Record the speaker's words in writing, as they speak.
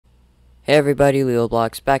Hey everybody,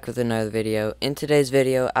 LeoBlox back with another video. In today's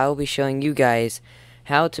video, I will be showing you guys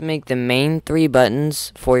how to make the main 3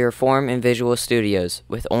 buttons for your form in Visual Studios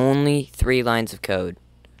with only 3 lines of code.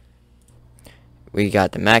 We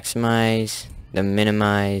got the maximize, the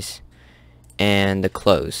minimize, and the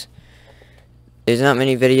close. There's not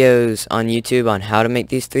many videos on YouTube on how to make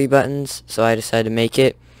these 3 buttons, so I decided to make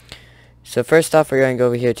it. So first off, we're going to go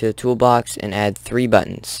over here to the toolbox and add 3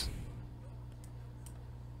 buttons.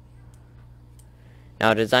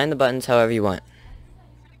 Now design the buttons however you want.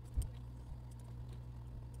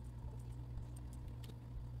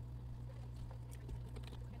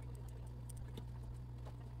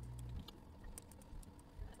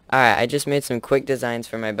 Alright, I just made some quick designs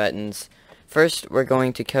for my buttons. First, we're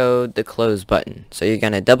going to code the close button. So you're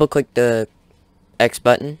going to double click the X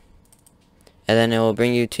button, and then it will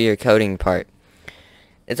bring you to your coding part.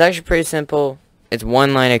 It's actually pretty simple. It's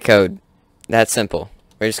 1 line of code. That's simple.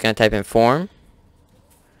 We're just going to type in form1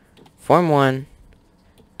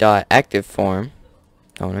 dot active form,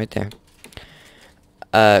 going right there,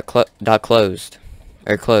 dot closed,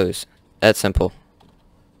 or close. That's simple.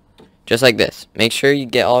 Just like this. Make sure you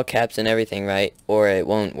get all caps and everything right, or it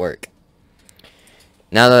won't work.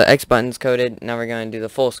 Now the X button's coded. Now we're going to do the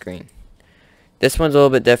full screen. This one's a little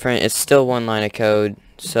bit different. It's still 1 line of code,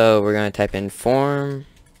 so we're going to type in form1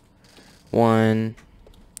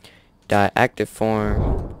 dot active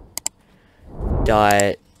form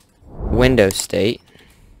dot window state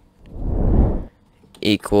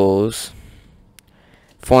equals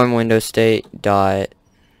form window state dot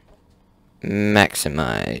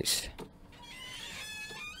maximized.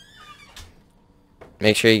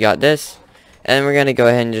 Make sure you got this, and we're going to go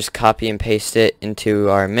ahead and just copy and paste it into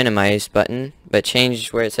our minimized button, but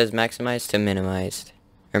change where it says maximized to minimized,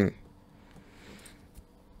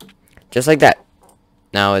 just like that.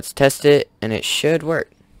 Now let's test it, and it should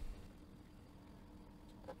work.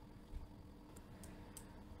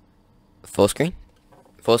 Full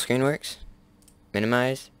screen works.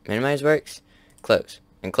 Minimize works. Close,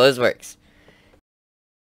 and close works.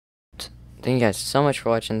 Thank you guys so much for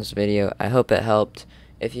watching this video. I hope it helped.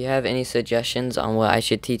 If you have any suggestions on what I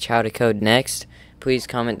should teach how to code next, please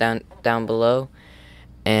comment down below.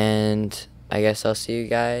 And I guess I'll see you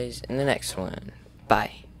guys in the next one.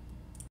 Bye.